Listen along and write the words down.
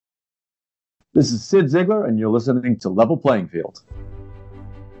This is Sid Ziegler, and you're listening to Level Playing Field.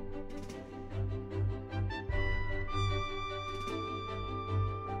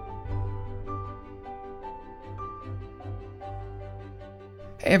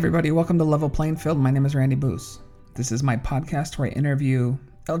 Hey everybody, welcome to Level Playing Field. My name is Randy Boos. This is my podcast where I interview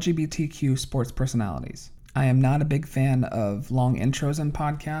LGBTQ sports personalities. I am not a big fan of long intros in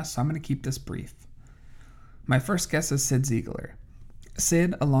podcasts, so I'm going to keep this brief. My first guest is Sid Ziegler.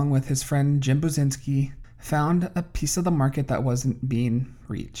 Sid, along with his friend Jim Buzinski, found a piece of the market that wasn't being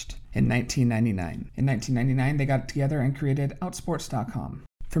reached in 1999. In 1999, they got together and created Outsports.com.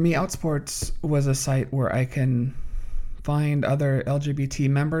 For me, Outsports was a site where I can find other LGBT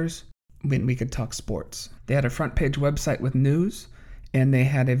members when we could talk sports. They had a front page website with news, and they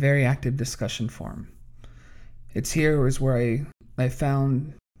had a very active discussion forum. It's here is where I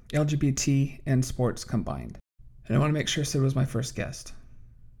found LGBT and sports combined. And I want to make sure Sid was my first guest.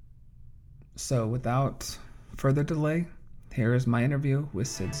 So without further delay, here is my interview with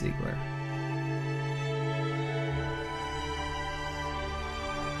Sid Ziegler.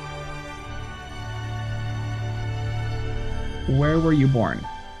 Where were you born?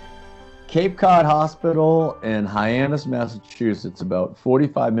 Cape Cod Hospital in Hyannis, Massachusetts, about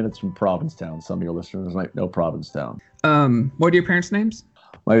 45 minutes from Provincetown. Some of your listeners might know Provincetown. What are your parents' names?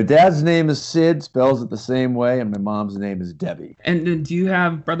 My dad's name is Sid, spells it the same way, and my mom's name is Debbie. And do you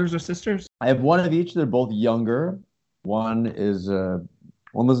have brothers or sisters? I have one of each. They're both younger. One lives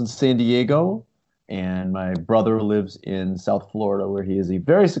in San Diego, and my brother lives in South Florida, where he is a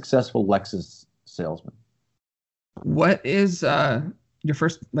very successful Lexus salesman. What is your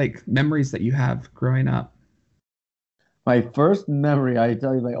first memories that you have growing up? My first memory, I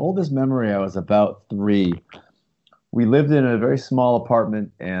tell you, my oldest memory, I was about 3. We lived in a very small apartment,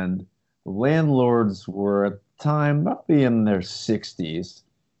 and the landlords were at the time probably in their 60s,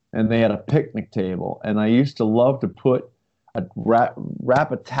 and they had a picnic table. And I used to love to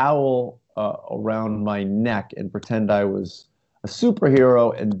wrap a towel around my neck and pretend I was a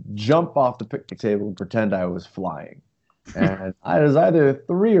superhero and jump off the picnic table and pretend I was flying. And I was either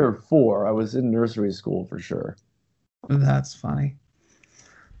 3 or 4. I was in nursery school for sure. That's funny.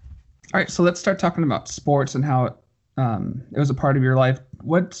 All right, so let's start talking about sports and how it was a part of your life.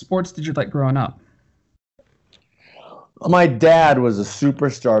 What sports did you like growing up? My dad was a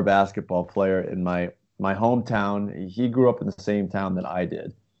superstar basketball player in my hometown. He grew up in the same town that I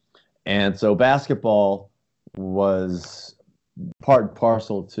did. And so basketball was part and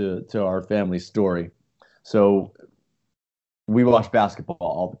parcel to our family story. So we watched basketball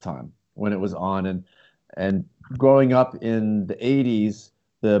all the time when it was on. And growing up in the 80s,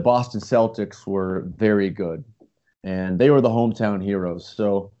 the Boston Celtics were very good. And they were the hometown heroes.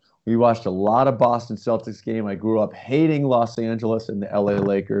 So we watched a lot of Boston Celtics game. I grew up hating Los Angeles and the LA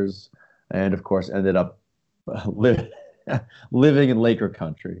Lakers, and of course ended up living in Laker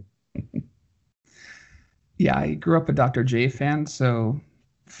country. Yeah, I grew up a Dr. J fan, so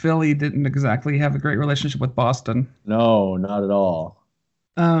Philly didn't exactly have a great relationship with Boston. No, not at all.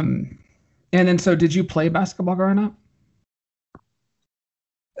 And then, so did you play basketball growing up?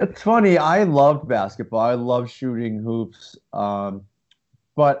 It's funny. I loved basketball. I loved shooting hoops.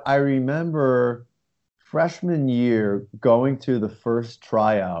 But I remember freshman year going to the first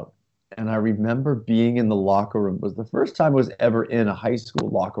tryout, and I remember being in the locker room. It was the first time I was ever in a high school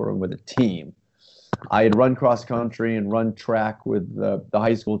locker room with a team. I had run cross country and run track with the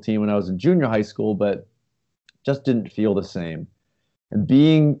high school team when I was in junior high school, but just didn't feel the same. And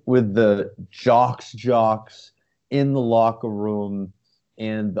being with the jocks in the locker room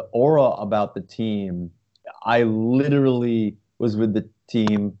and the aura about the team, I literally was with the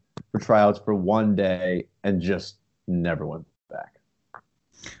team for tryouts for one day and just never went back.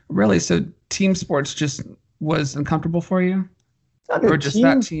 Really? So team sports just was uncomfortable for you? Or just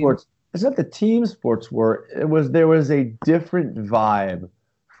that team sports? It's not the team sports were. There was a different vibe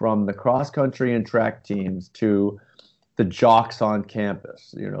from the cross country and track teams to the jocks on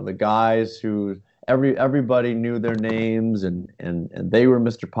campus. You know, the guys who everybody knew their names and they were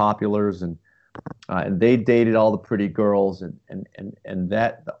Mr. Populars and they dated all the pretty girls and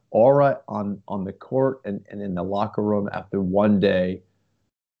that the aura on the court and in the locker room after one day,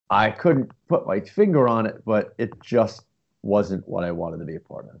 I couldn't put my finger on it, but it just wasn't what I wanted to be a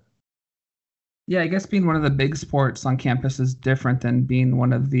part of. Yeah, I guess being one of the big sports on campus is different than being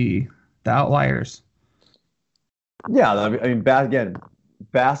one of the outliers. Yeah, I mean,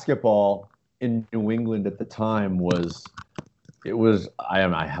 basketball in New England at the time I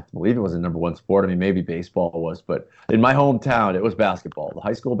have to believe it was the number one sport. I mean, maybe baseball was, but in my hometown, it was basketball. The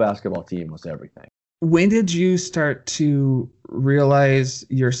high school basketball team was everything. When did you start to realize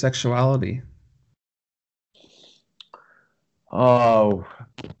your sexuality? Oh,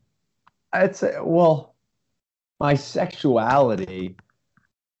 I'd say, well, my sexuality,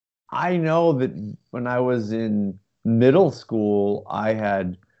 I know that when I was in middle school, I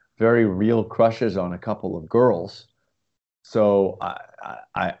had very real crushes on a couple of girls. So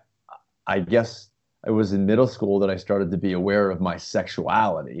I guess it was in middle school that I started to be aware of my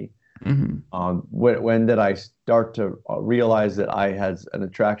sexuality. Hmm. When did I start to realize that I had an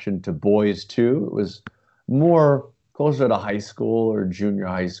attraction to boys too? It was more closer to high school or junior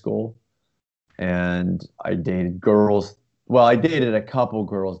high school. And I dated girls. Well, I dated a couple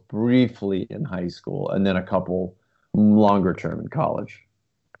girls briefly in high school and then a couple longer term in college.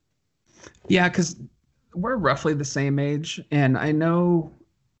 Yeah, because we're roughly the same age, and I know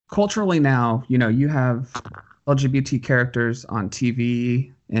culturally now, you have LGBT characters on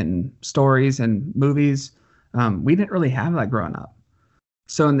TV and stories and movies. We didn't really have that growing up.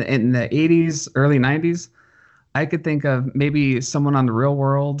 So in the 80s, early 90s, I could think of maybe someone on The Real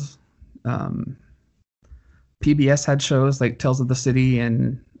World. Um, PBS had shows like Tales of the City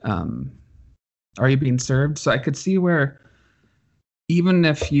and Are You Being Served? So I could see where even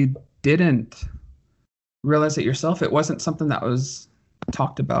if you didn't realize it yourself, it wasn't something that was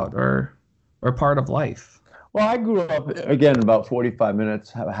talked about or part of life. Well, I grew up again about 45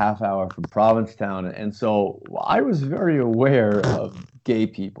 minutes, a half hour from Provincetown, and so I was very aware of gay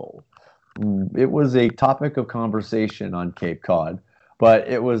people. It was a topic of conversation on Cape Cod, but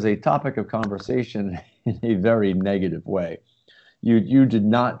it was a topic of conversation in a very negative way. You did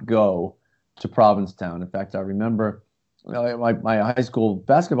not go to Provincetown. In fact, I remember my high school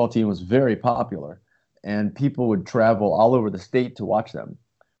basketball team was very popular, and people would travel all over the state to watch them.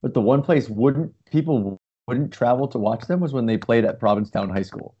 But the one place wouldn't people wouldn't travel to watch them was when they played at Provincetown High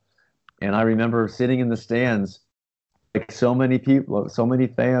School. And I remember sitting in the stands, like so many people, so many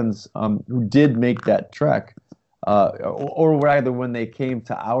fans who did make that trek, or rather when they came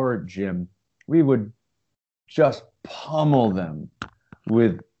to our gym, we would just pummel them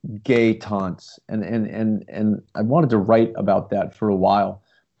with gay taunts. And I wanted to write about that for a while,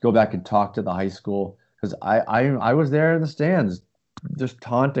 go back and talk to the high school because I was there in the stands just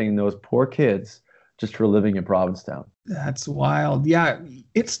taunting those poor kids just for living in Provincetown. That's wild. Yeah,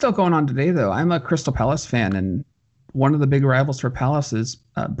 it's still going on today, though. I'm a Crystal Palace fan, and one of the big rivals for Palace is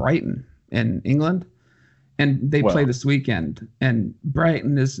Brighton in England, and they play Well, this weekend. And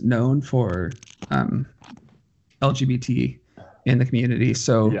Brighton is known for um, LGBT in the community.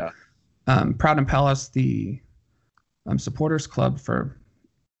 So yeah. Proud and Palace, the supporters club for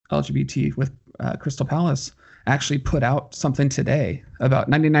LGBT with Crystal Palace, actually put out something today about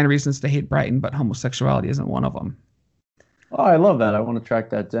 99 reasons to hate Brighton, but homosexuality isn't one of them. Oh, I love that. I want to track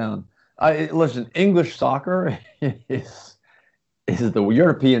that down. Listen, English soccer is is the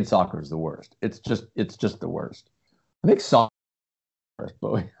European soccer is the worst. It's just the worst. I think soccer,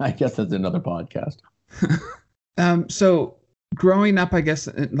 but I guess that's another podcast. So growing up, I guess,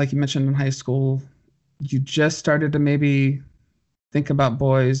 like you mentioned in high school, you just started to maybe think about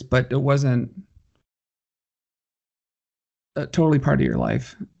boys, but it wasn't totally part of your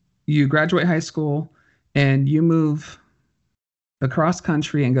life. You graduate high school and you move across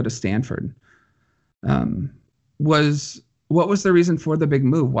country and go to Stanford. Um, was what was the reason for the big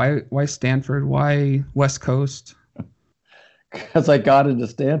move? Why Stanford? Why West Coast? Because I got into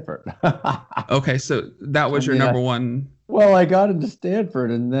Stanford. Okay, so that I was your mean, number one. well, I got into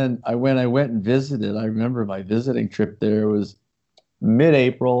Stanford, and then when I went and visited, I remember my visiting trip there was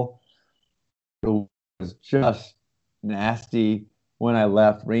mid-April. It was just nasty when I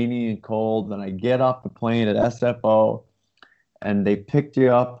left, rainy and cold. And I get off the plane at SFO, and they picked you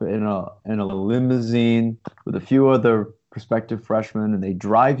up in a limousine with a few other prospective freshmen, and they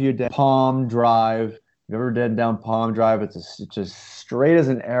drive you down Palm Drive. You ever been down Palm Drive? It's just straight as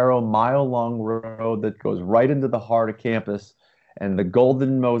an arrow, mile-long road that goes right into the heart of campus, and the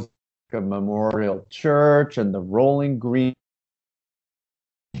golden mosaic of Memorial Church and the rolling green.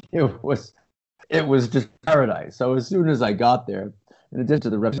 It was it was just paradise. So as soon as I got there, in addition to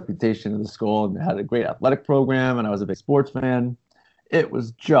the reputation of the school and had a great athletic program, and I was a big sports fan, it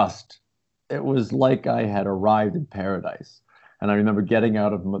was just, it was like I had arrived in paradise. And I remember getting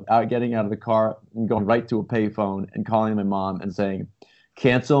out of the car and going right to a payphone and calling my mom and saying,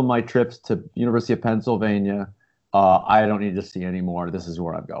 "Cancel my trips to University of Pennsylvania. I don't need to see anymore. This is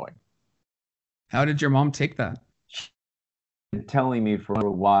where I'm going." How did your mom take that? Telling me for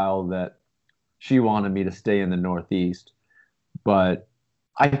a while that she wanted me to stay in the Northeast, but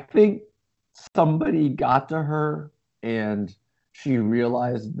I think somebody got to her and she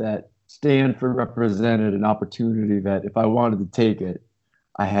realized that Stanford represented an opportunity that if I wanted to take it,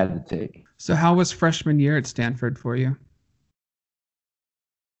 I had to take. So how was freshman year at Stanford for you?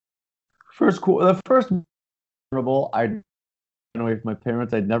 The first memorable, I away from my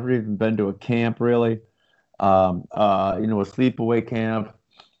parents. I'd never even been to a camp really. A sleepaway camp.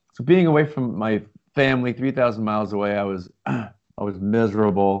 So being away from my family, 3,000 miles away, I was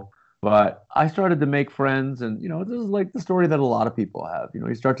miserable. But I started to make friends, and this is like the story that a lot of people have.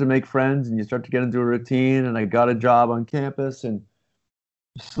 You start to make friends, and you start to get into a routine. And I got a job on campus, and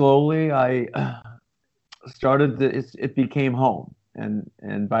slowly I it became home.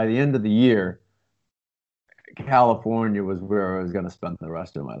 And by the end of the year, California was where I was going to spend the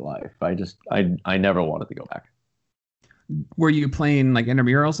rest of my life. I never wanted to go back. Were you playing like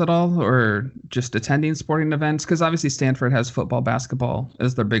intramurals at all, or just attending sporting events? Because obviously Stanford has football, basketball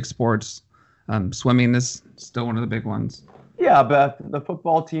as their big sports. Swimming is still one of the big ones. Yeah, but the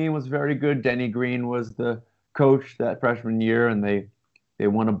football team was very good. Denny Green was the coach that freshman year, and they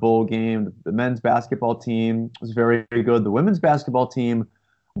won a bowl game. The men's basketball team was very, very good. The women's basketball team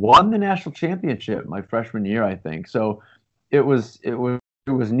won the national championship my freshman year, I think. So it was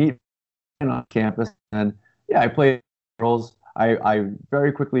neat on campus, and yeah, I played girls. I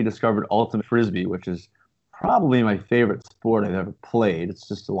very quickly discovered ultimate frisbee, which is probably my favorite sport I've ever played. It's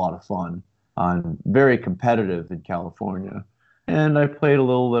just a lot of fun. I'm very competitive in California, and I played a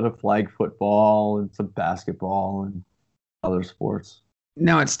little bit of flag football and some basketball and other sports.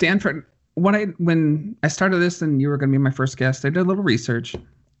 Now at Stanford, when I started this and you were going to be my first guest, I did a little research,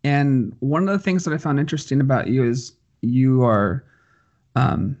 and one of the things that I found interesting about you is you are,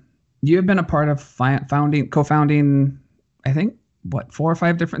 you have been a part of co-founding, I think, 4 or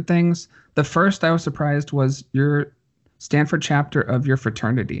 5 different things. The first I was surprised was your Stanford chapter of your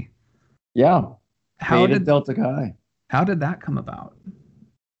fraternity. Yeah. How did Delta Chi? How did that come about?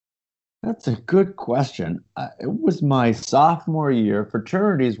 That's a good question. It was my sophomore year.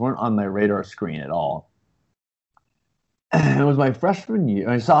 Fraternities weren't on my radar screen at all. It was my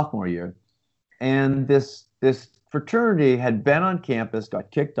sophomore year, and this fraternity had been on campus,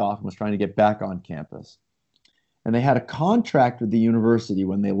 got kicked off, and was trying to get back on campus. And they had a contract with the university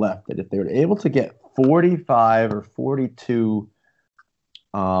when they left that if they were able to get 45 or 42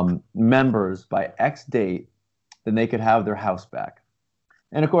 members by X date, then they could have their house back.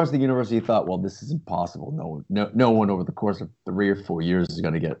 And of course, the university thought, well, this is impossible. No one over the course of 3 or 4 years is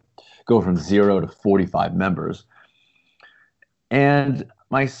going to go from 0 to 45 members. And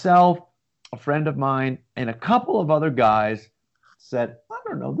myself, a friend of mine, and a couple of other guys said, I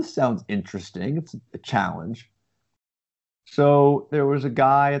don't know, this sounds interesting. It's a challenge. So there was a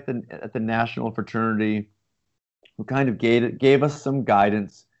guy at the national fraternity who kind of gave us some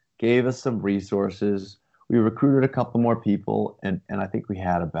guidance, gave us some resources. We recruited a couple more people, and I think we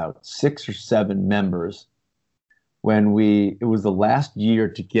had about 6 or 7 members when it was the last year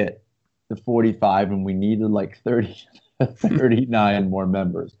to get the 45, and we needed like 39 more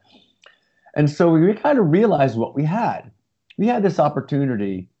members. And so we kind of realized what we had. We had this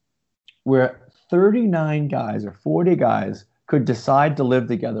opportunity where 39 guys or 40 guys could decide to live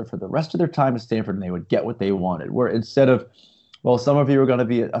together for the rest of their time at Stanford, and they would get what they wanted. Where instead of, well, some of you are going to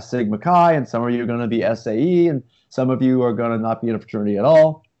be a Sigma Chi, and some of you are going to be SAE, and some of you are going to not be in a fraternity at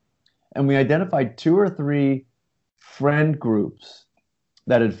all. And we identified 2 or 3 friend groups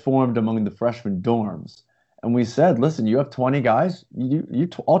that had formed among the freshman dorms. And we said, listen, you have 20 guys.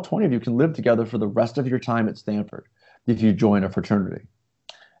 All 20 of you can live together for the rest of your time at Stanford if you join a fraternity.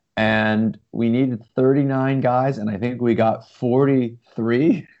 And we needed 39 guys, and I think we got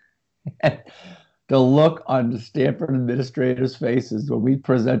 43. The look on the Stanford administrators' faces when we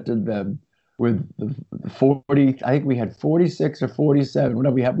presented them with the 40, I think we had 46 or 47.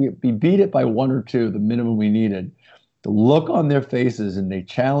 Whatever we beat it by 1 or 2, the minimum we needed. The look on their faces, and they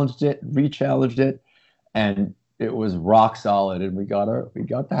challenged it, re-challenged it, and it was rock solid, and we got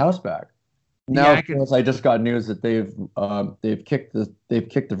the house back. Now, of course, I just got news that they've kicked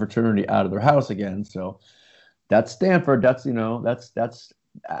the fraternity out of their house again. So that's Stanford. That's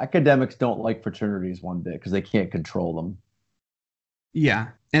academics don't like fraternities one bit because they can't control them. Yeah,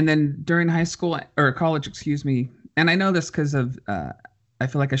 and then during high school or college, excuse me, and I know this because of I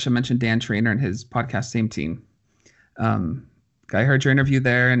feel like I should mention Dan Trainer and his podcast, Same Team. I heard your interview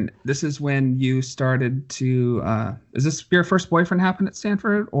there, and this is when you started to. Is this your first boyfriend happened at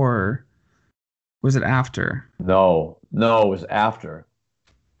Stanford, or was it after? No, it was after.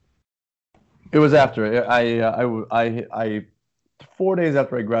 It was after. I 4 days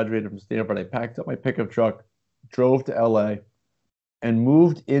after I graduated from Stanford, I packed up my pickup truck, drove to LA, and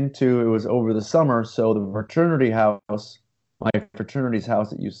moved into. It was over the summer, so the fraternity house, my fraternity's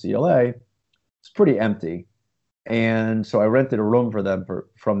house at UCLA, was pretty empty. And so I rented a room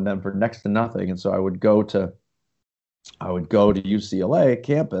from them for next to nothing. And so I would go to UCLA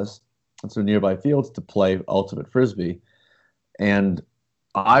campus some nearby fields to play ultimate frisbee. And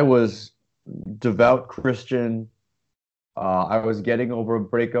I was devout Christian. I was getting over a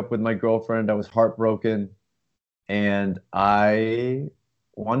breakup with my girlfriend. I was heartbroken. And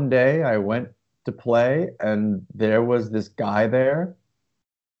one day I went to play, and there was this guy there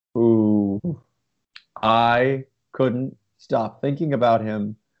who I couldn't stop thinking about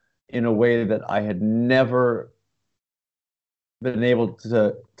him in a way that I had never been able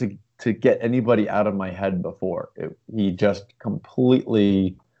to get anybody out of my head before. He just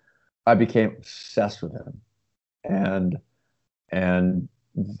completely, I became obsessed with him, and and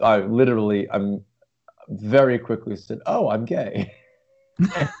I'm very quickly said, "Oh, I'm gay."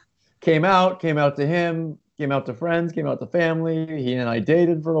 Came out to him, came out to friends, came out to family. He and I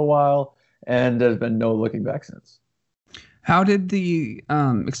dated for a while, and there's been no looking back since. How did the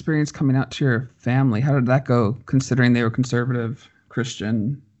experience coming out to your family, how did that go, considering they were conservative,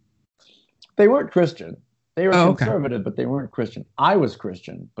 Christian? They weren't Christian. They were Oh, okay. conservative, but they weren't Christian. I was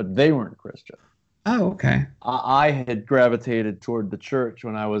Christian, but they weren't Christian. Oh, okay. I had gravitated toward the church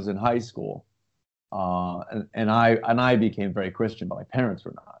when I was in high school, and I became very Christian, but my parents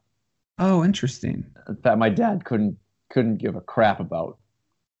were not. Oh, interesting. In fact, my dad couldn't give a crap about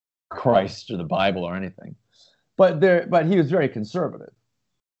Christ or the Bible or anything. But he was very conservative,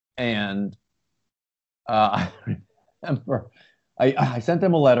 and I remember I sent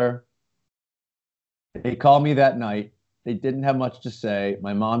them a letter. They called me that night. They didn't have much to say.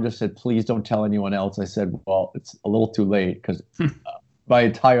 My mom just said, "Please don't tell anyone else." I said, "Well, it's a little too late because my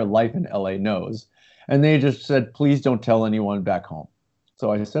entire life in LA knows." And they just said, "Please don't tell anyone back home."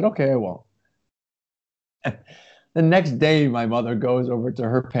 So I said, "Okay, I won't." The next day, my mother goes over to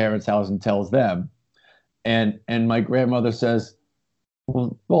her parents' house and tells them. And my grandmother says,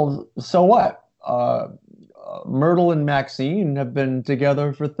 well, so what? Myrtle and Maxine have been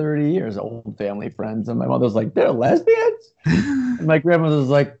together for 30 years, old family friends. And my mother's like, they're lesbians? And my grandmother's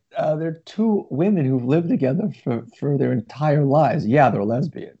like, they're two women who've lived together for their entire lives. Yeah, they're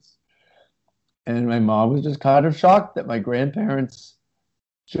lesbians. And my mom was just kind of shocked that my grandparents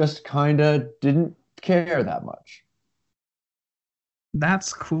just kind of didn't care that much.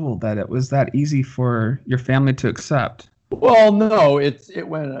 That's cool that it was that easy for your family to accept. Well, no, it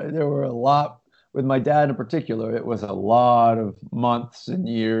went. There were a lot with my dad in particular. It was a lot of months and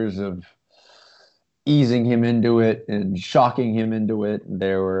years of easing him into it and shocking him into it.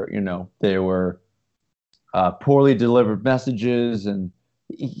 There were poorly delivered messages, and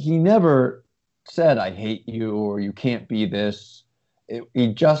he never said, "I hate you" or "you can't be this."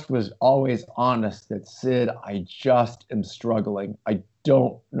 He just was always honest that, "Sid, I just am struggling.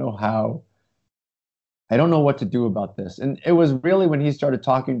 Don't know how I don't know what to do about this." And it was really when he started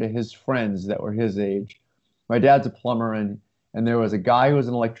talking to his friends that were his age. My dad's a plumber, and there was a guy who was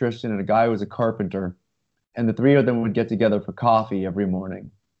an electrician and a guy who was a carpenter, and the three of them would get together for coffee every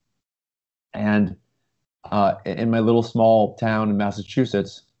morning. And in my little small town in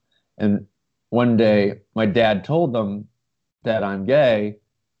Massachusetts, and one day my dad told them that I'm gay,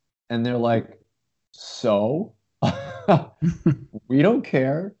 and they're like, "So?" We don't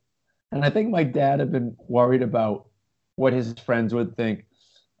care. And I think my dad had been worried about what his friends would think.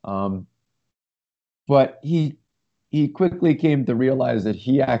 Um, but he quickly came to realize that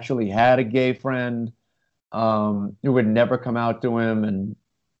he actually had a gay friend who would never come out to him, and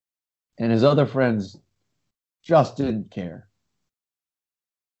his other friends just didn't care.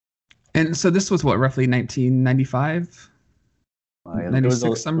 And so this was what, roughly 1995? It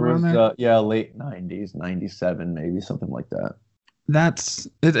 96, somewhere around there? yeah, late 90s, 97, maybe something like that.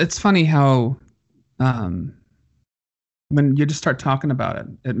 It's funny how when you just start talking about it,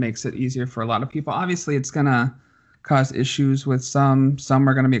 it makes it easier for a lot of people. Obviously, it's gonna cause issues with some. Some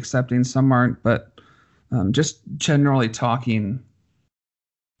are gonna be accepting, some aren't. But just generally talking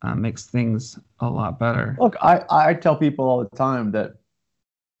makes things a lot better. Look, I tell people all the time that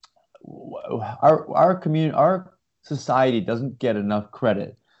our community, our society doesn't get enough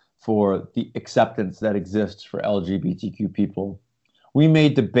credit for the acceptance that exists for LGBTQ people. We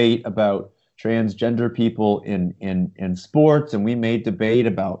made debate about transgender people in sports, and we made debate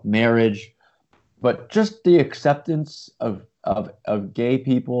about marriage, but just the acceptance of gay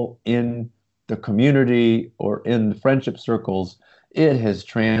people in the community or in the friendship circles, it has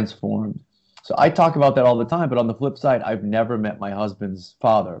transformed. So I talk about that all the time, but on the flip side, I've never met my husband's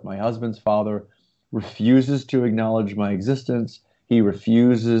father. My husband's father refuses to acknowledge my existence. He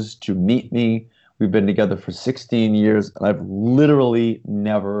refuses to meet me. We've been together for 16 years, and I've literally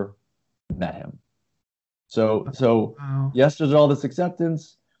never met him. So Wow. yes, there's all this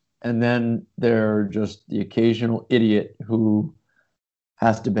acceptance, and then there's just the occasional idiot who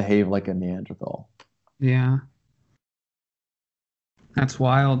has to behave like a Neanderthal. Yeah. That's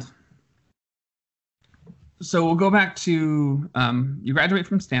wild. So we'll go back to you graduate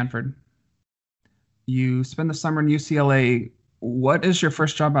from Stanford. You spend the summer in UCLA. What is your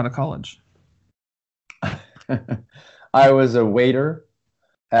first job out of college? I was a waiter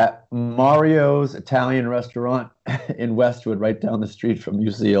at Mario's Italian restaurant in Westwood, right down the street from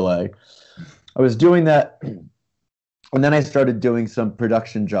UCLA. I was doing that, and then I started doing some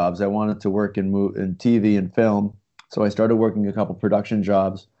production jobs. I wanted to work in TV and film, so I started working a couple production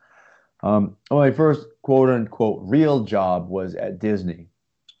jobs. My first quote unquote real job was at Disney.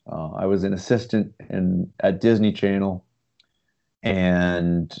 I was an assistant at Disney Channel,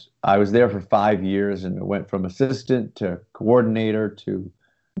 and I was there for 5 years, and it went from assistant to coordinator to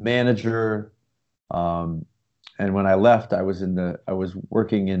manager. And when I left, I was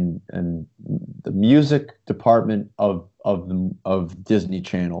working in the music department of Disney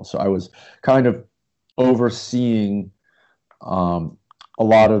Channel. So I was kind of overseeing a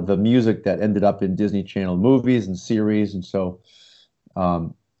lot of the music that ended up in Disney Channel movies and series. And so,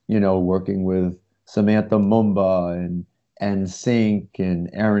 working with Samantha Mumba and NSYNC and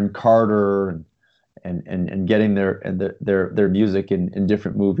Aaron Carter and getting their music in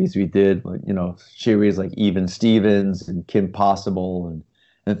different movies we did, like, series like Even Stevens and Kim Possible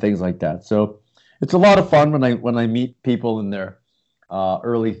and things like that. So it's a lot of fun when I meet people in their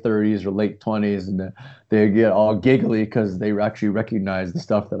early 30s or late 20s, and they get all giggly because they actually recognize the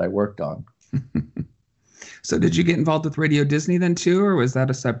stuff that I worked on. So did you get involved with Radio Disney then too, or was that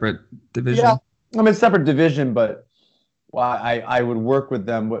a separate division? Yeah, I mean, separate division, but I would work with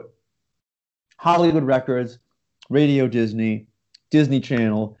them with Hollywood Records, Radio Disney, Disney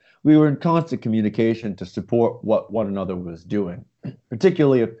Channel. We were in constant communication to support what one another was doing,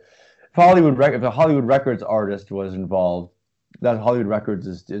 particularly if a Hollywood Records artist was involved. That Hollywood Records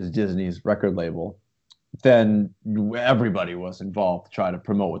is Disney's record label. Then everybody was involved to try to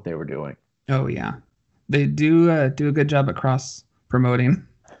promote what they were doing. Oh yeah, they do a good job at cross promoting.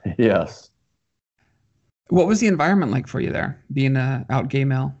 Yes. What was the environment like for you there, being a out gay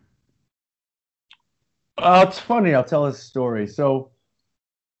male? It's funny. I'll tell this story. So,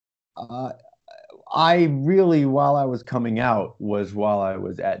 I really, while I was coming out, was while I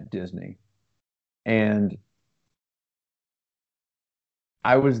was at Disney, and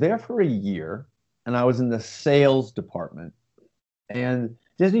I was there for a year, and I was in the sales department. And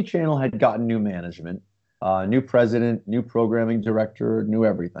Disney Channel had gotten new management, new president, new programming director, new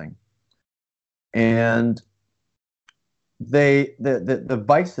everything. And the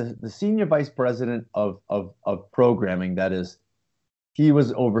senior vice president of programming, that is, he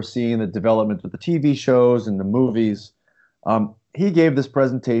was overseeing the development of the TV shows and the movies. He gave this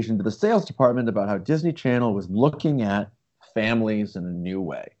presentation to the sales department about how Disney Channel was looking at families in a new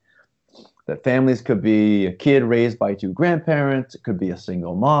way. That families could be a kid raised by two grandparents, it could be a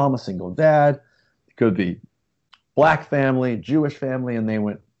single mom, a single dad, it could be black family, Jewish family, and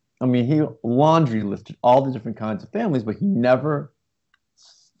he laundry listed all the different kinds of families, but he never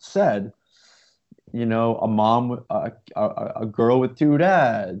said, a mom, a girl with two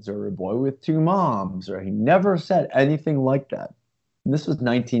dads, or a boy with two moms, or he never said anything like that. And this was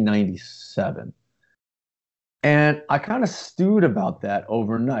 1997. And I kind of stewed about that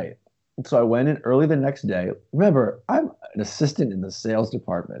overnight. So I went in early the next day. Remember, I'm an assistant in the sales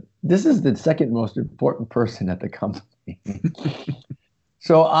department. This is the second most important person at the company.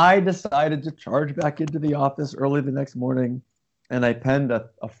 So I decided to charge back into the office early the next morning, and I penned a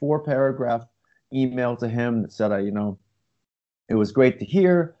 4-paragraph email to him that said, it was great to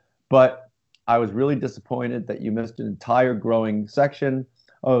hear, but I was really disappointed that you missed an entire growing section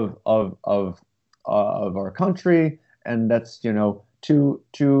of our country, and that's two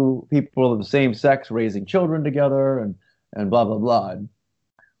people of the same sex raising children together, and blah blah blah.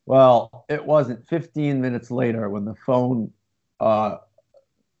 Well, it wasn't 15 minutes later when the phone, my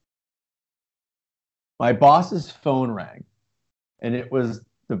boss's phone rang, and it was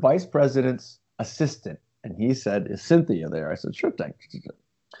the vice president's assistant, and he said, "Is Cynthia there?" I said, "Sure thing."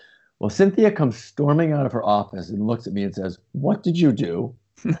 Well, Cynthia comes storming out of her office and looks at me and says, "What did you do?"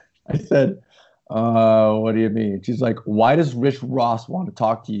 I said, "What do you mean?" She's like, "Why does Rich Ross want to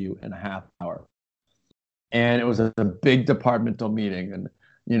talk to you in a half hour?" And it was a big departmental meeting, and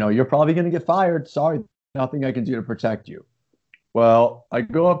you're probably going to get fired. Sorry, nothing I can do to protect you. Well, I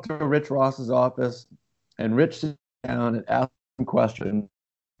go up to Rich Ross's office, and Rich sits down and asks him questions,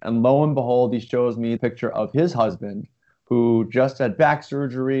 and lo and behold, he shows me a picture of his husband, who just had back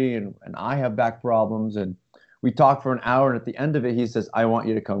surgery, and I have back problems, and we talked for an hour, and at the end of it, he says, "I want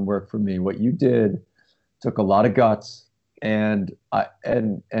you to come work for me. What you did took a lot of guts, and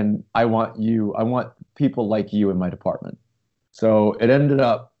I want people like you in my department. So it ended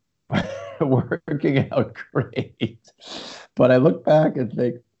up working out great. But I look back and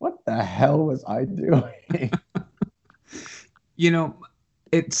think, what the hell was I doing? You know,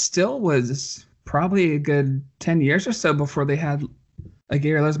 it still was probably a good 10 years or so before they had a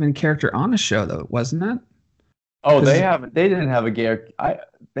gay or lesbian character on the show, though, wasn't it? Oh, 'Cause they didn't have a gay.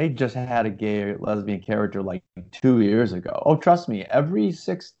 They just had a gay or lesbian character like 2 years ago. Oh, trust me, every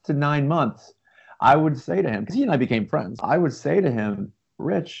 6 to 9 months, I would say to him, because he and I became friends. I would say to him,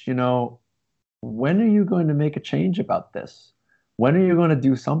 Rich, when are you going to make a change about this? When are you going to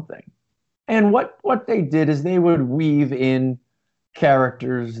do something? And what they did is they would weave in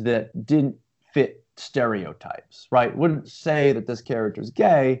characters that didn't fit stereotypes, right? Wouldn't say that this character's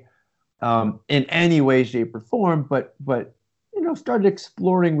gay in any way, shape, or form, but started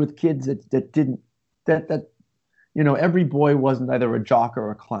exploring with kids that didn't that every boy wasn't either a jock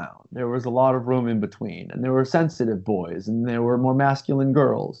or a clown. There was a lot of room in between, and there were sensitive boys, and there were more masculine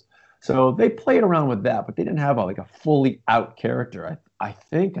girls. So they played around with that, but they didn't have a fully out character. I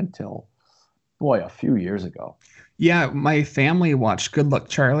think until boy a few years ago. Yeah, my family watched Good Luck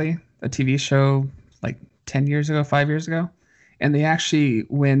Charlie, a TV show like 10 years ago, 5 years ago. And they actually,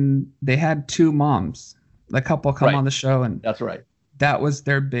 when they had two moms, the couple come Right. on the show, and That's right. that was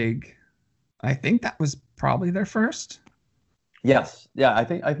their big, I think that was probably their first. Yes, yeah, I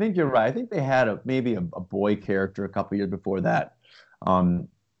think you're right. I think they had maybe a boy character a couple years before that,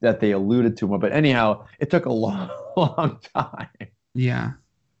 that they alluded to more. But anyhow, it took a long, long time. Yeah.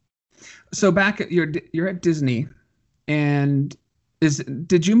 So back at you're at Disney, and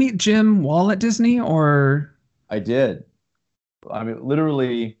did you meet Jim while at Disney, or? I did. I mean,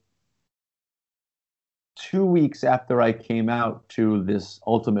 literally 2 weeks after I came out to this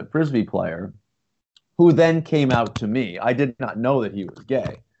ultimate frisbee player, who then came out to me. I did not know that he was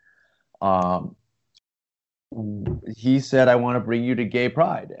gay. He said, "I want to bring you to Gay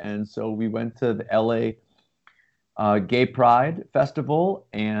Pride," and so we went to the LA Gay Pride Festival,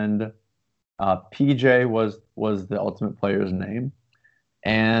 and PJ was the ultimate player's name,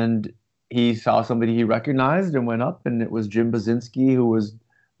 and he saw somebody he recognized and went up, and it was Jim Basinski, who was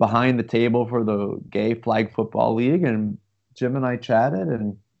behind the table for the Gay Flag Football League, and Jim and I chatted,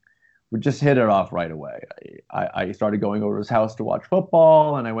 and we just hit it off right away. I started going over to his house to watch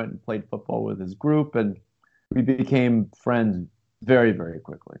football, and I went and played football with his group, and we became friends very, very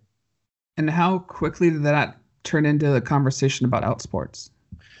quickly. And how quickly did that turn into a conversation about Outsports?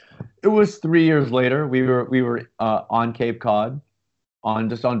 It was 3 years later. We were on Cape Cod,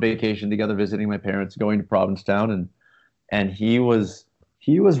 just on vacation together, visiting my parents, going to Provincetown, and he was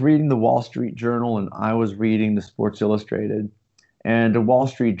reading the Wall Street Journal, and I was reading the Sports Illustrated. And the Wall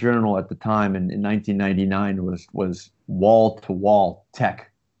Street Journal at the time in 1999 was wall to wall tech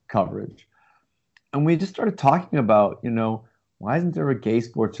coverage, and we just started talking about why isn't there a gay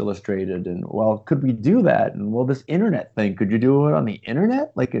Sports Illustrated? And well, could we do that? And well, this internet thing, could you do it on the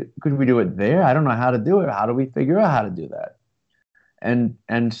internet? Could we do it there? I don't know how to do it. How do we figure out how to do that? And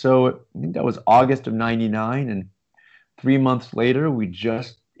so I think that was August of '99, and 3 months later, we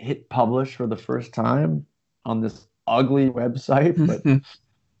just hit publish for the first time on this ugly website,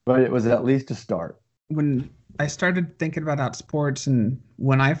 but it was at least a start. When I started thinking about Outsports, and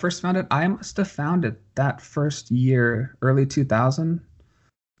when I first found it, I must have found it that first year, early 2000.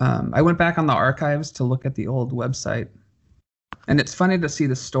 I went back on the archives to look at the old website, and it's funny to see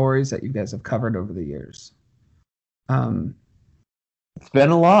the stories that you guys have covered over the years. It's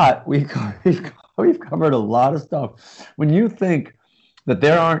been a lot. We've covered a lot of stuff. When you think that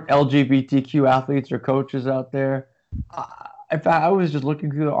there aren't LGBTQ athletes or coaches out there, in fact, I was just looking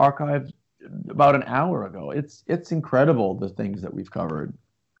through the archives about an hour ago. It's incredible, the things that we've covered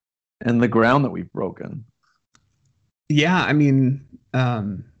and the ground that we've broken. Yeah, I mean,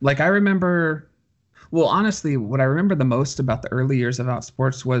 like I remember, well, honestly, what I remember the most about the early years of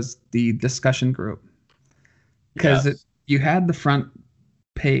Outsports was the discussion group, because you had the front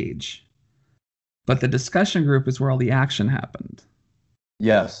page, but the discussion group is where all the action happened.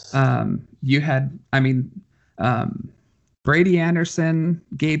 Yes. You had, I mean, Brady Anderson,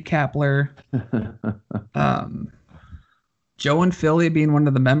 Gabe Kapler, Joe and Philly being one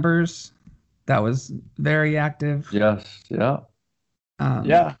of the members. That was very active. Yes. Yeah.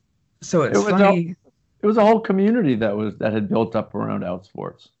 Yeah. So it's funny. It was a whole community that had built up around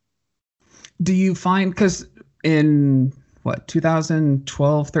Outsports. Do you find, because in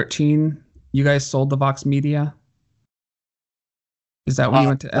 2012, 13, you guys sold the Vox Media? Is that when you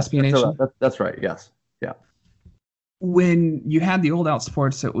went to SB Nation? That's right. Yes. Yeah. when you had the old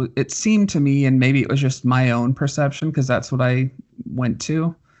Outsports, it seemed to me, and maybe it was just my own perception because that's what I went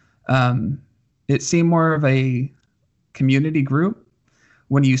to. It seemed more of a community group.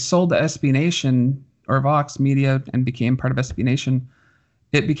 When you sold to SB Nation or Vox Media and became part of SB Nation,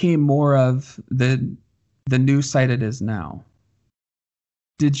 it became more of the news site it is now.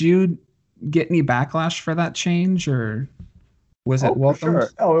 Did you get any backlash for that change, or was it welcomed? For sure.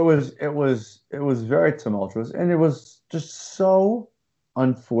 Oh, it was very tumultuous, and it was just so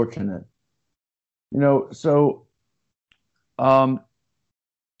unfortunate. So um,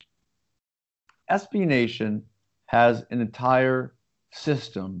 SB Nation has an entire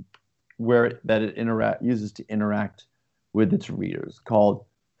system that it uses to interact with its readers called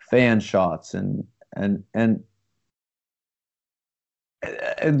fan shots and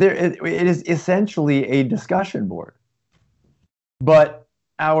it is essentially a discussion board. But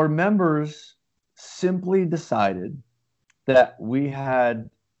our members simply decided that we had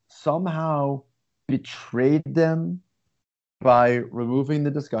somehow betrayed them by removing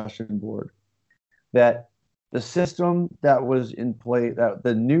the discussion board, that the system that was in play, that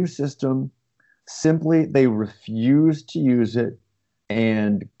the new system, simply they refused to use it,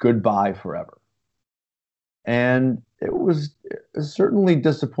 and goodbye forever. And it was certainly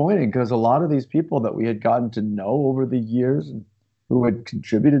disappointing because a lot of these people that we had gotten to know over the years and who had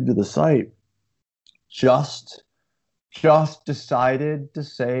contributed to the site just decided to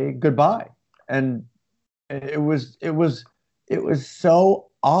say goodbye. And it was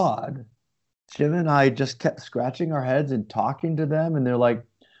so odd. Jim and I just kept scratching our heads and talking to them, and they're like,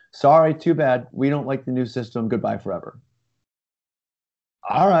 "Sorry, too bad. We don't like the new system. Goodbye forever."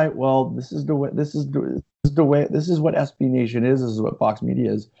 All right, well, this is what SB Nation is. This is what Vox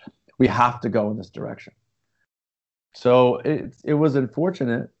Media is. We have to go in this direction. So it was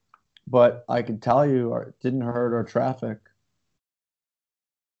unfortunate, but I can tell you, it didn't hurt our traffic.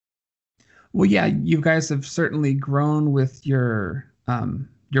 Well, yeah, you guys have certainly grown with your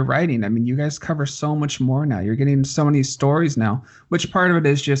writing. I mean, you guys cover so much more now. You're getting so many stories now, which part of it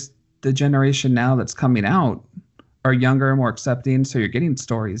is just the generation now that's coming out are younger, more accepting. So you're getting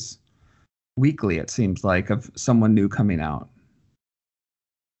stories weekly, it seems like, of someone new coming out.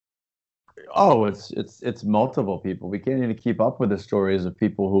 Oh, it's multiple people. We can't even keep up with the stories of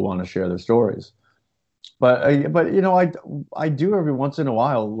people who want to share their stories. But I do every once in a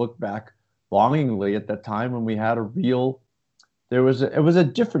while look back longingly at that time when we had it was a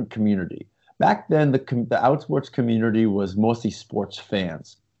different community. Back then, the Outsports community was mostly sports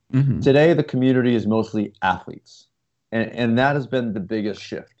fans. Mm-hmm. Today, the community is mostly athletes. And that has been the biggest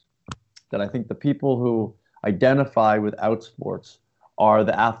shift. That I think the people who identify with Outsports are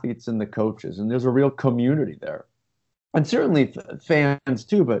the athletes and the coaches. And there's a real community there. And certainly fans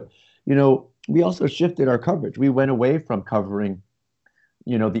too. But, we also shifted our coverage. We went away from covering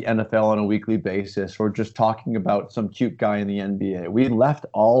the NFL on a weekly basis or just talking about some cute guy in the NBA. We left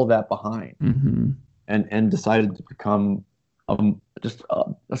all of that behind, mm-hmm. and decided to become just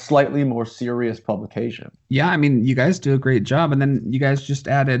a slightly more serious publication. Yeah, I mean, you guys do a great job. And then you guys just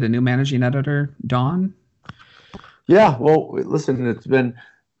added a new managing editor, Don. Yeah, well, listen, it's been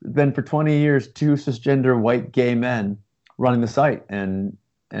for 20 years, two cisgender white gay men running the site, and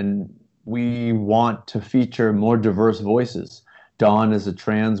we want to feature more diverse voices. Dawn is a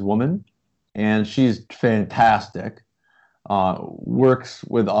trans woman, and she's fantastic. Works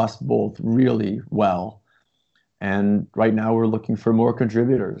with us both really well. And right now we're looking for more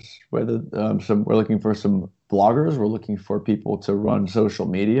contributors. We're looking for some bloggers. We're looking for people to run social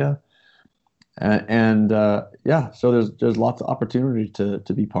media. So there's lots of opportunity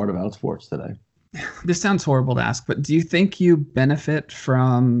to be part of Outsports today. This sounds horrible to ask, but do you think you benefit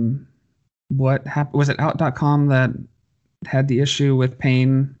from what happened? Was it Out.com that had the issue with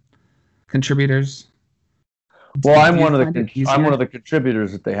paying contributors? Well, I'm one of the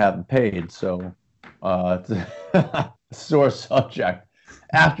contributors that they haven't paid, so it's a sore subject.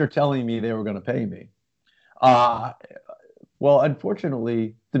 After telling me they were going to pay me, well,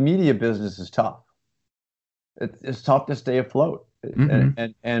 unfortunately, the media business is tough. It's tough to stay afloat,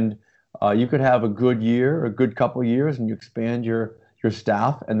 mm-hmm. and you could have a good year, a good couple years, and you expand your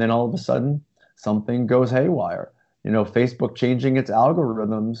staff, and then all of a sudden something goes haywire. Facebook changing its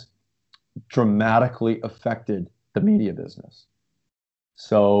algorithms dramatically affected the media business.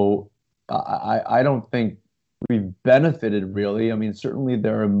 So I don't think we've benefited really. I mean, certainly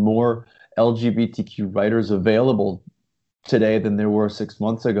there are more LGBTQ writers available today than there were 6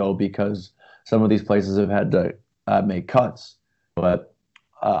 months ago because some of these places have had to make cuts. But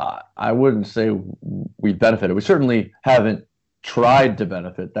I wouldn't say we benefited. We certainly haven't tried to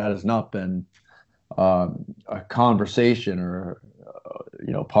benefit. That has not been a conversation or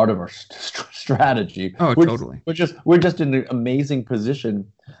part of our strategy. Oh, totally. We're just in an amazing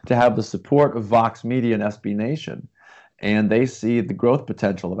position to have the support of Vox Media and SB Nation, and they see the growth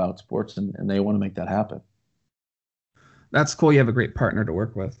potential of Outsports, and they want to make that happen. That's cool. You have a great partner to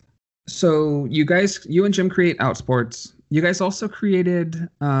work with. So you and Jim create Outsports. You guys also created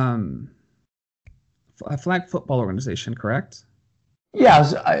a flag football organization, correct?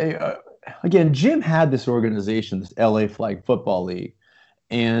 Yes. Again, Jim had this organization, this LA Flag Football League,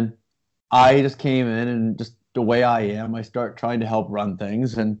 and I just came in and just the way I am, I start trying to help run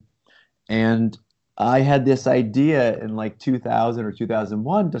things, and I had this idea in like 2000 or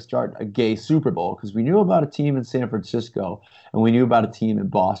 2001 to start a gay Super Bowl because we knew about a team in San Francisco and we knew about a team in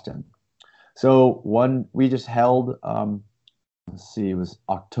Boston. So we just held, let's see, it was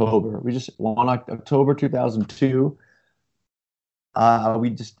October. We just won October 2002.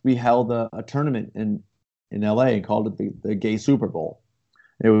 We held a tournament in LA and called it the Gay Super Bowl.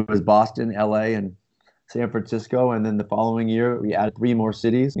 It was Boston, LA, and San Francisco, and then the following year we added 3 more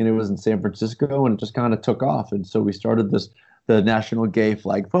cities, and it was in San Francisco, and it just kind of took off. And so we started the National Gay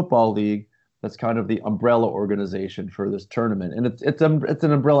Flag Football League. That's kind of the umbrella organization for this tournament, and it's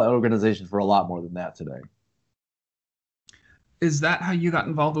an umbrella organization for a lot more than that today. Is that how you got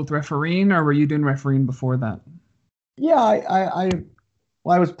involved with refereeing, or were you doing refereeing before that? Yeah, I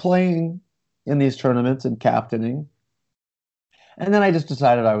was playing in these tournaments and captaining, and then I just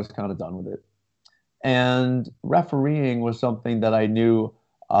decided I was kind of done with it. And refereeing was something that I knew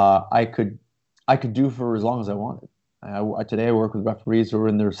I could do for as long as I wanted. Today I work with referees who are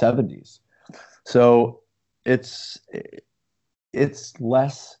in their 70s, so it's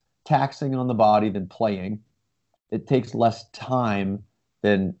less taxing on the body than playing. It takes less time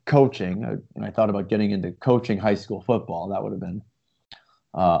than coaching. And I thought about getting into coaching high school football. That would have been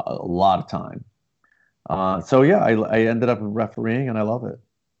a lot of time. So yeah, I ended up refereeing, and I love it.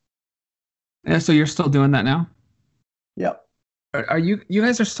 Yeah, so you're still doing that now? Yep. Are you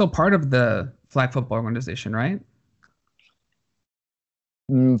guys are still part of the flag football organization, right?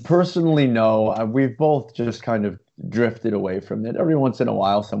 Personally, no. We've both just kind of drifted away from it. Every once in a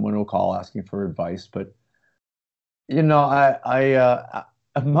while, someone will call asking for advice, but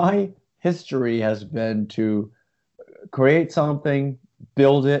my history has been to create something,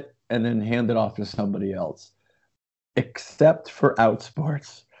 build it, and then hand it off to somebody else. Except for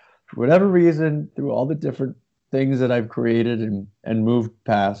Outsports. For whatever reason, through all the different things that I've created and moved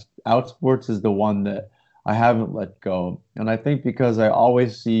past, Outsports is the one that I haven't let go. And I think because I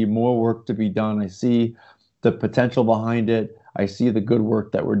always see more work to be done, I see the potential behind it, I see the good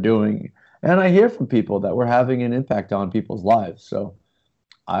work that we're doing, and I hear from people that we're having an impact on people's lives. So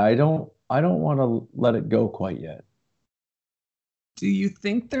I don't want to let it go quite yet. Do you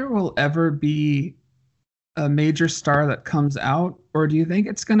think there will ever be a major star that comes out, or do you think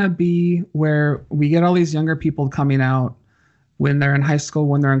it's going to be where we get all these younger people coming out when they're in high school,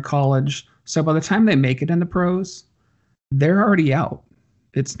 when they're in college, so by the time they make it in the pros, they're already out?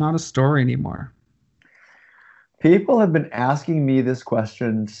 It's not a story anymore. People have been asking me this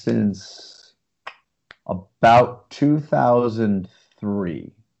question since about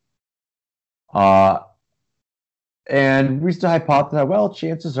 2003. And we used to hypothesize, well,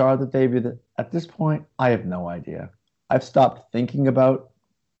 chances are that at this point, I have no idea. I've stopped thinking about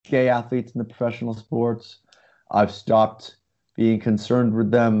gay athletes in the professional sports. I've stopped being concerned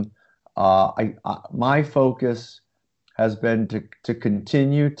with them. My focus has been to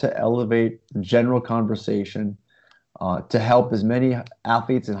continue to elevate the general conversation, to help as many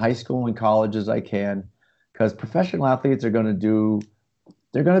athletes in high school and college as I can, because professional athletes are going to do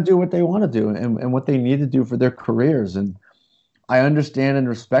what they want to do and what they need to do for their careers. And I understand and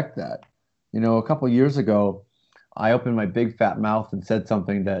respect that. A couple of years ago, I opened my big fat mouth and said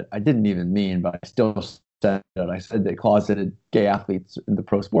something that I didn't even mean, but I still said it. I said that closeted gay athletes in the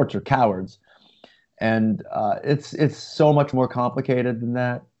pro sports are cowards. And it's so much more complicated than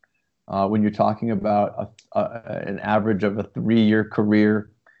that. When you're talking about an average of a 3-year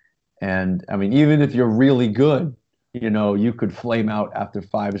career. And I mean, even if you're really good, you could flame out after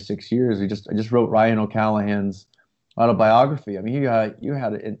 5 or 6 years. I just wrote Ryan O'Callahan's autobiography. I mean, you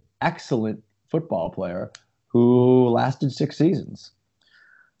had an excellent football player who lasted 6 seasons,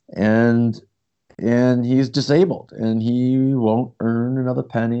 and he's disabled, and he won't earn another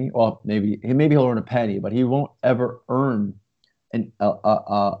penny. Well, maybe he'll earn a penny, but he won't ever earn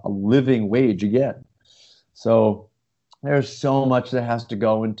a living wage again. So there's so much that has to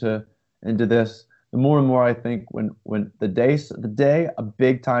go into this. The more and more I think when the day a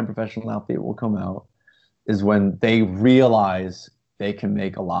big time professional athlete will come out is when they realize they can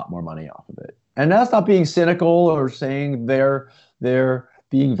make a lot more money off of it. And that's not being cynical or saying they're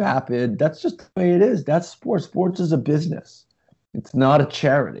being vapid. That's just the way it is. That's sports. Sports is a business. It's not a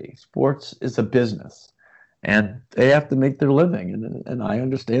charity. Sports is a business, and they have to make their living, and I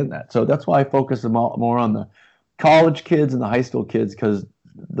understand that. So that's why I focus more on the college kids and the high school kids because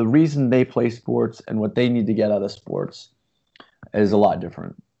the reason they play sports and what they need to get out of sports is a lot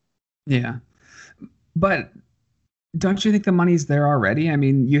different. Yeah. But don't you think the money's there already? I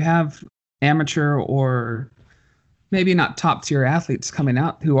mean, you have amateur or maybe not top tier athletes coming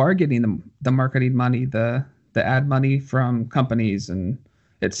out who are getting the marketing money, the ad money from companies, and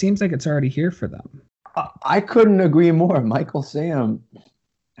it seems like it's already here for them. I couldn't agree more. Michael Sam,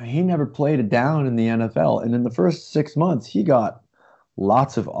 he never played it down in the NFL, and in the first 6 months, he got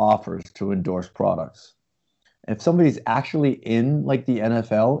lots of offers to endorse products. If somebody's actually in like the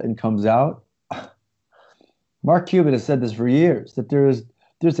NFL and comes out, Mark Cuban has said this for years that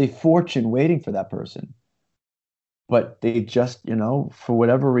there's a fortune waiting for that person. But they just, for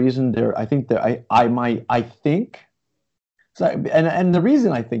whatever reason, I think that I think so, and the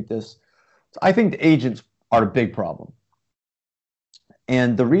reason I think this, I think the agents are a big problem.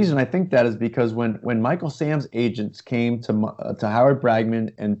 And the reason I think that is because when Michael Sam's agents came to Howard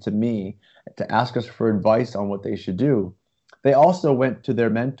Bragman and to me to ask us for advice on what they should do, they also went to their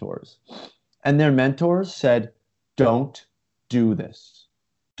mentors. And their mentors said, don't do this.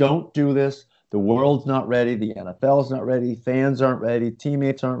 Don't do this. The world's not ready. The NFL's not ready. Fans aren't ready.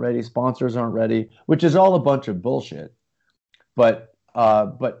 Teammates aren't ready. Sponsors aren't ready, which is all a bunch of bullshit. But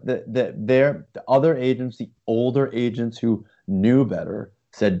the other agents, the older agents who knew better,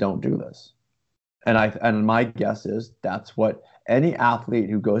 said, don't do this. And my guess is that's what any athlete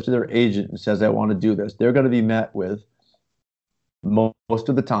who goes to their agent and says, I want to do this, they're going to be met with most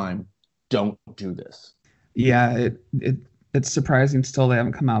of the time, don't do this. Yeah, it's surprising still they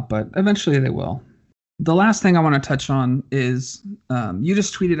haven't come out, but eventually they will. The last thing I want to touch on is you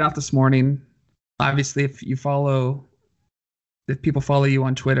just tweeted out this morning. Obviously, if people follow you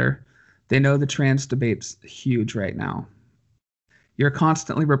on Twitter, they know the trans debate's huge right now. You're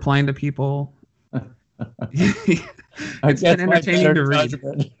constantly replying to people. It's been entertaining to read.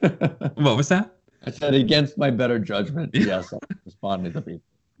 What was that? I said against my better judgment. Yes, I'm responding to people.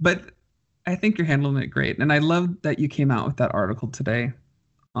 But I think you're handling it great. And I love that you came out with that article today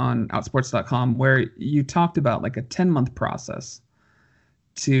on outsports.com where you talked about like a 10-month process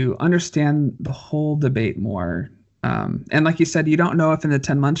to understand the whole debate more. And like you said, you don't know if in the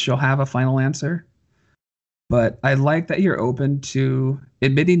 10 months you'll have a final answer. But I like that you're open to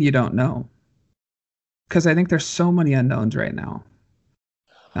admitting you don't know. Because I think there's so many unknowns right now.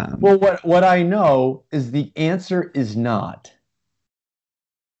 Well, what I know is the answer is not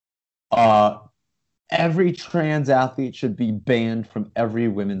every trans athlete should be banned from every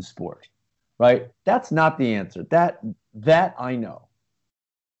women's sport, right? That's not the answer. That I know.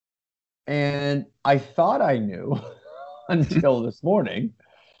 And I thought I knew until this morning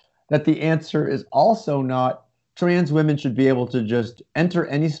that the answer is also not trans women should be able to just enter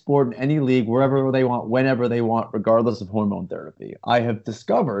any sport in any league wherever they want, whenever they want, regardless of hormone therapy. I have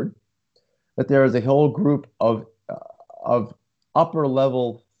discovered that there is a whole group of upper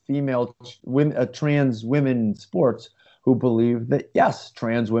level female trans women sports who believe that yes,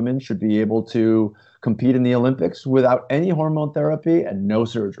 trans women should be able to compete in the Olympics without any hormone therapy and no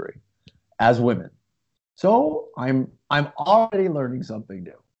surgery as women. So I'm already learning something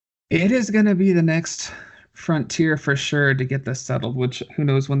new. It is going to be the next frontier for sure to get this settled, which who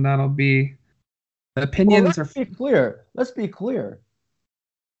knows when that'll be. The opinions Let's be clear.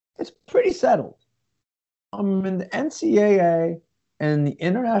 It's pretty settled. In the NCAA and the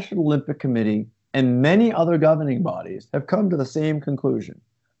International Olympic Committee and many other governing bodies have come to the same conclusion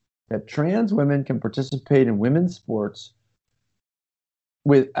that trans women can participate in women's sports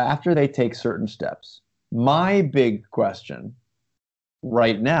after they take certain steps. My big question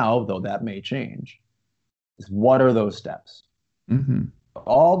right now, though that may change, is what are those steps? Mm-hmm.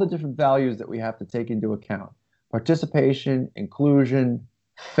 All the different values that we have to take into account: participation, inclusion,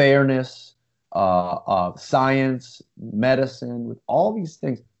 fairness, science, medicine, with all these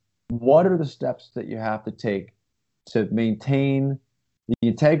things. What are the steps that you have to take to maintain the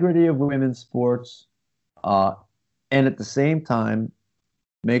integrity of women's sports, and at the same time,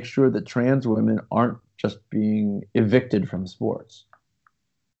 make sure that trans women aren't just being evicted from sports?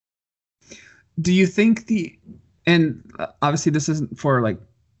 Do you think and obviously this isn't for like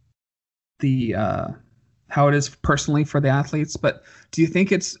the how it is personally for the athletes, but do you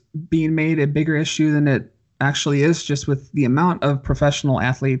think it's being made a bigger issue than it actually is, just with the amount of professional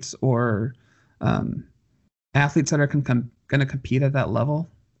athletes or athletes that are going to compete at that level?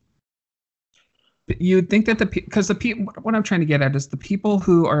 You'd think that because the people, what I'm trying to get at is the people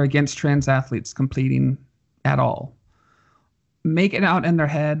who are against trans athletes competing at all make it out in their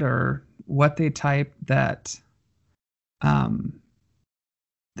head or what they type that um,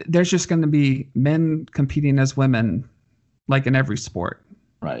 there's just going to be men competing as women like in every sport.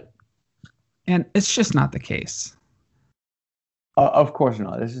 Right. And it's just not the case. Of course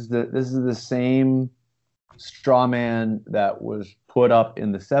not. This is the same straw man that was put up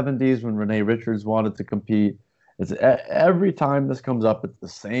in the 70s when Renee Richards wanted to compete. Every time this comes up, it's the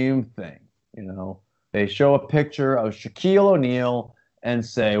same thing. You know, they show a picture of Shaquille O'Neal and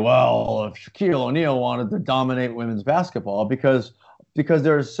say, well, if Shaquille O'Neal wanted to dominate women's basketball, because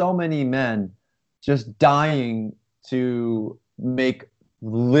there are so many men just dying to make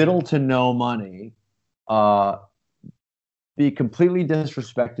little to no money, be completely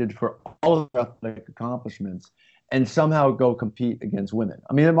disrespected for all of their athletic accomplishments, and somehow go compete against women.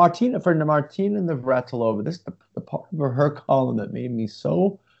 I mean, Martina Navratilova, this is the part of her column that made me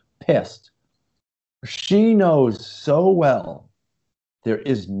so pissed. She knows so well there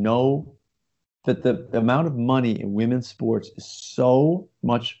is that the amount of money in women's sports is so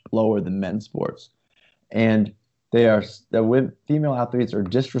much lower than men's sports. And female athletes are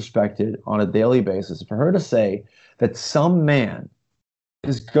disrespected on a daily basis. For her to say that some man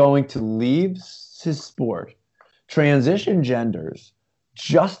is going to leave his sport, transition genders,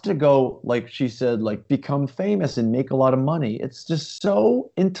 just to go, like she said, like become famous and make a lot of money. It's just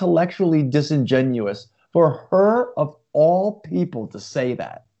so intellectually disingenuous for her, of all people, to say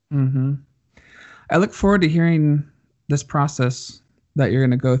that. Mm-hmm. I look forward to hearing this process that you're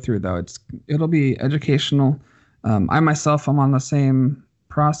going to go through, though. It'll be educational. I myself am on the same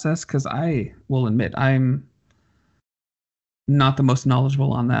process because I will admit I'm not the most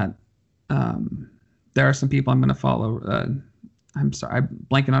knowledgeable on that. There are some people I'm going to follow. I'm sorry, I'm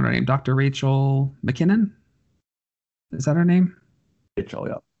blanking on her name. Dr. Rachel McKinnon? Is that her name? Rachel,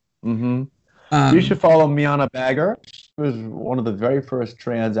 yeah. Mm-hmm. You should follow Miana Bagger. She was one of the very first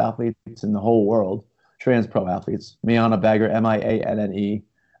trans athletes in the whole world, trans pro athletes. Miana Bagger, Mianne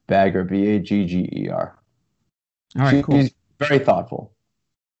Bagger, Bagger. All right, cool. She's very thoughtful.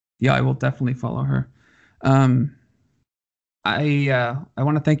 Yeah, I will definitely follow her. I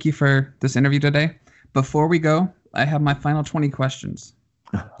want to thank you for this interview today. Before we go, I have my final 20 questions.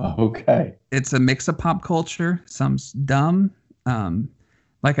 Okay. It's a mix of pop culture, some's dumb.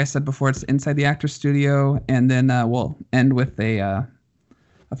 Like I said before, it's inside the actor studio, and then we'll end with a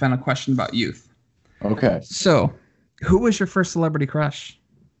final question about youth. Okay. So, who was your first celebrity crush?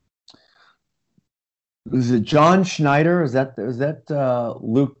 Was it John Schneider? Is that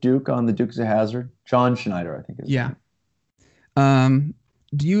Luke Duke on the Dukes of Hazzard? John Schneider, I think. Yeah.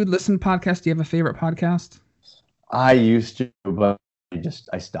 Do you listen to podcasts? Do you have a favorite podcast? I used to, but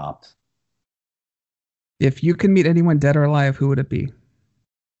I stopped. If you could meet anyone dead or alive, who would it be?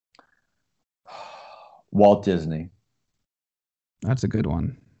 Walt Disney. That's a good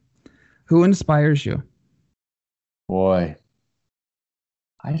one. Who inspires you? Boy,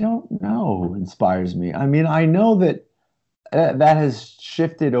 I don't know who inspires me. I mean, I know that that has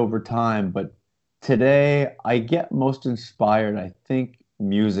shifted over time, but today I get most inspired, I think,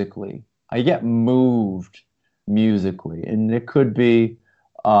 musically. I get moved musically, and it could be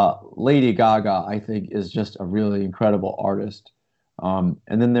Lady Gaga, I think, is just a really incredible artist. And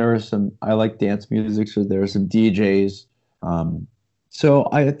then there are I like dance music, so there are some DJs. So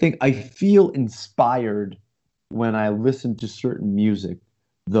I think I feel inspired when I listen to certain music,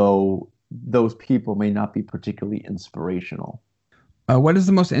 though those people may not be particularly inspirational. What is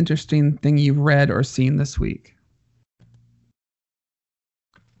the most interesting thing you've read or seen this week?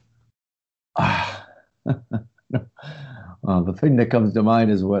 The thing that comes to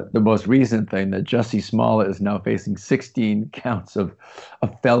mind is the most recent thing, that Jussie Smollett is now facing 16 counts of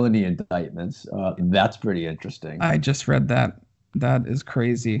felony indictments. That's pretty interesting. I just read that. That is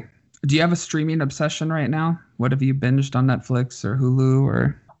crazy. Do you have a streaming obsession right now? What have you binged on Netflix or Hulu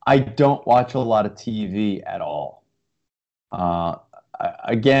or? I don't watch a lot of TV at all.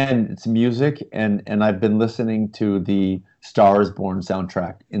 Again, it's music, and I've been listening to the Star is Born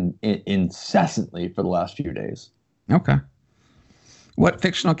soundtrack incessantly for the last few days. Okay. What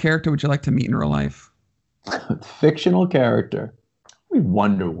fictional character would you like to meet in real life? Fictional character?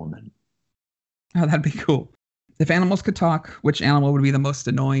 Wonder Woman. Oh, that'd be cool. If animals could talk, which animal would be the most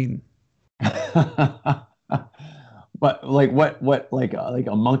annoying? But like what like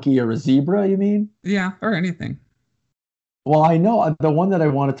a monkey or a zebra, you mean? Yeah, or anything. Well, I know the one that I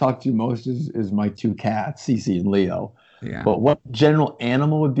want to talk to most is my two cats, Cece and Leo. Yeah. But what general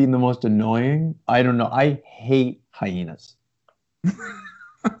animal would be the most annoying? I don't know. I hate hyenas.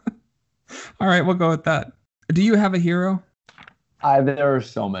 All right, we'll go with that. Do you have a hero? There are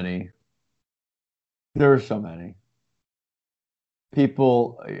so many. There are so many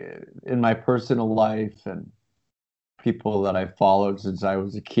people in my personal life and people that I followed since I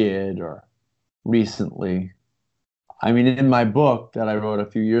was a kid or recently. I mean, in my book that I wrote a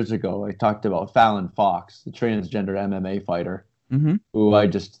few years ago, I talked about Fallon Fox, the transgender MMA fighter, Mm-hmm. who I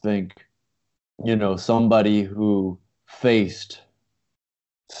just think, somebody who faced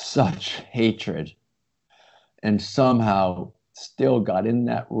such hatred and somehow still got in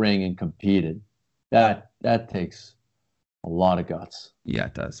that ring and competed. That takes a lot of guts. Yeah,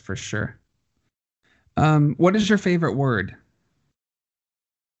 it does for sure. What is your favorite word?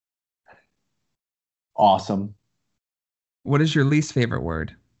 Awesome. What is your least favorite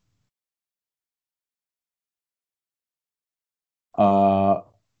word? Uh,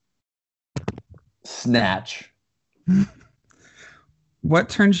 Snatch. What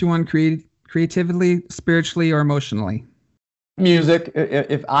turns you on creatively, spiritually, or emotionally? Music.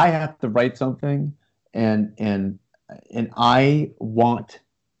 If I have to write something and I want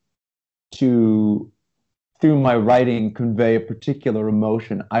to, through my writing, convey a particular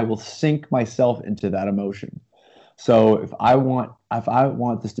emotion, I will sink myself into that emotion. So if I want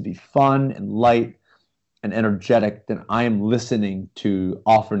this to be fun and light and energetic, then I am listening to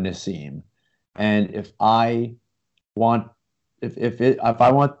Offer Nassim. And want if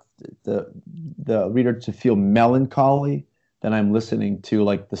I want the reader to feel melancholy, then I'm listening to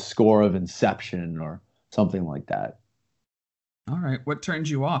like the score of Inception or something like that. All right. What turns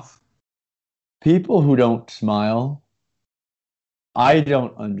you off? People who don't smile, I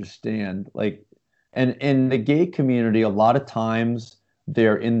don't understand. Like, and in the gay community, a lot of times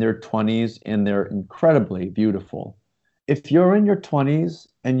they're in their 20s and they're incredibly beautiful. If you're in your 20s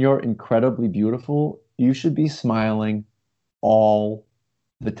and you're incredibly beautiful, you should be smiling all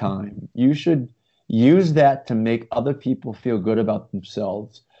the time. You should use that to make other people feel good about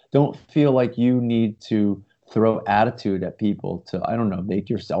themselves. Don't feel like you need to throw attitude at people to, I don't know, make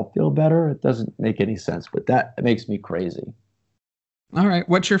yourself feel better. It doesn't make any sense, but that makes me crazy. All right.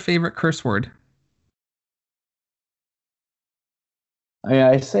 What's your favorite curse word?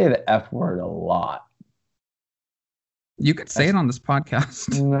 I say the F word a lot. You could say it on this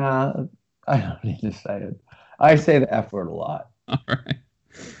podcast. Nah, I don't need to say it. I say the F word a lot. All right.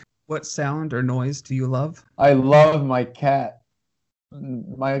 What sound or noise do you love? I love my cat.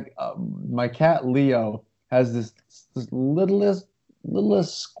 My cat Leo has this littlest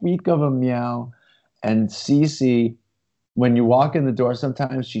squeak of a meow, and Cece, when you walk in the door,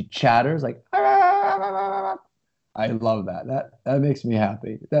 sometimes she chatters like. I love that. That makes me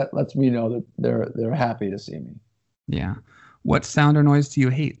happy. That lets me know that they're happy to see me. Yeah. What sound or noise do you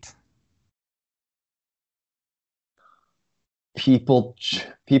hate? People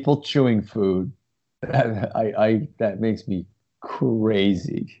chewing food. That makes me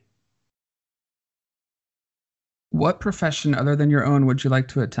crazy. What profession other than your own would you like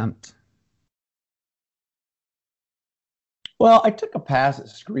to attempt? Well, I took a pass at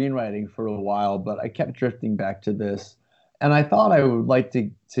screenwriting for a while, but I kept drifting back to this. And I thought I would like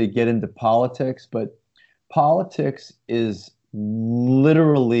to get into politics, but politics is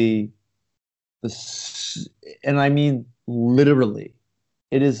literally and I mean literally,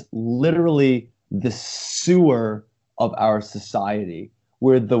 it is literally the sewer of our society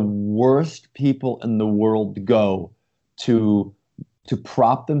where the worst people in the world go to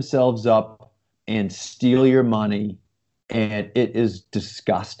prop themselves up and steal your money, and it is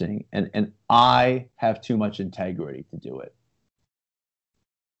disgusting, and I have too much integrity to do it.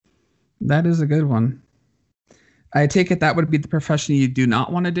 That is a good one. I take it that would be the profession you do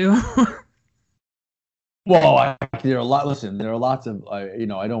not want to do. Well, there are a lot. Listen, there are lots of, I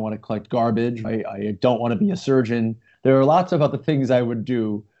don't want to collect garbage. I don't want to be a surgeon. There are lots of other things I would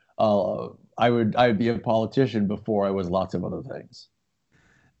do. I would be a politician before I was lots of other things.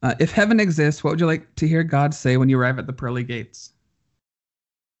 If heaven exists, what would you like to hear God say when you arrive at the pearly gates?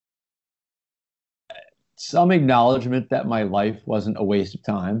 Some acknowledgement that my life wasn't a waste of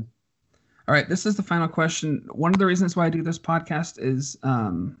time. All right, this is the final question. One of the reasons why I do this podcast is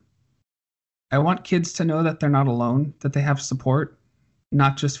I want kids to know that they're not alone, that they have support,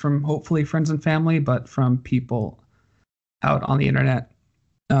 not just from hopefully friends and family, but from people out on the internet.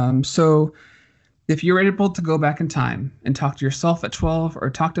 So if you're able to go back in time and talk to yourself at 12 or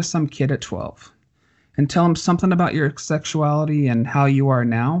talk to some kid at 12 and tell them something about your sexuality and how you are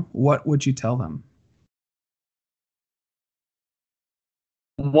now, what would you tell them?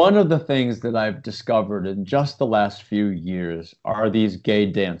 One of the things that I've discovered in just the last few years are these gay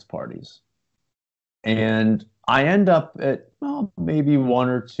dance parties. And I end up at, well, maybe one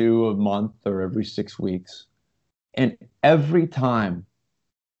or two a month or every 6 weeks. And every time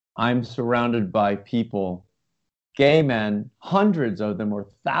I'm surrounded by people, gay men, hundreds of them, or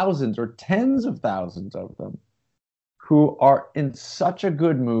thousands, or tens of thousands of them, who are in such a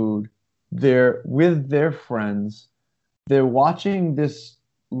good mood. They're with their friends. They're watching this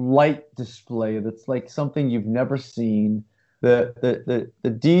light display that's like something you've never seen. The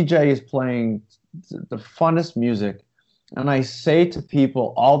DJ is playing the funnest music. And I say to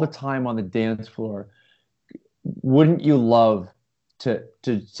people all the time on the dance floor, wouldn't you love to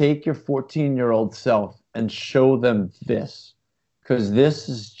take your 14-year-old self and show them this? Because this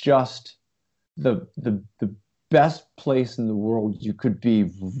is just the best place in the world you could be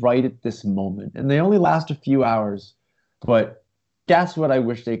right at this moment. And they only last a few hours, but that's what I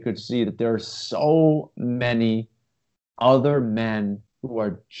wish they could see, that there are so many other men who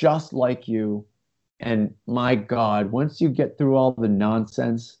are just like you. And my God, once you get through all the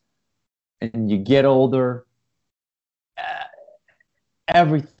nonsense and you get older,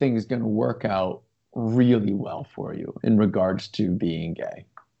 everything's going to work out really well for you in regards to being gay.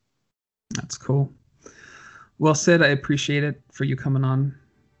 That's cool. Well, Sid, I appreciate it for you coming on.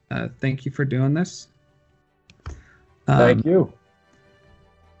 Thank you for doing this. Thank you.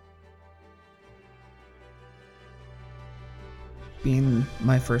 Being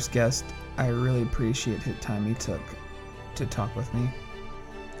my first guest, I really appreciate the time he took to talk with me.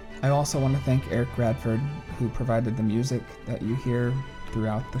 I also want to thank Eric Radford, who provided the music that you hear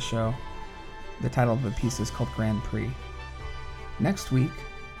throughout the show. The title of the piece is called Grand Prix. Next week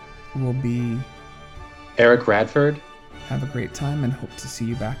will be Eric Radford. Have a great time and hope to see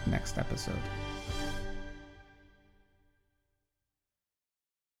you back next episode.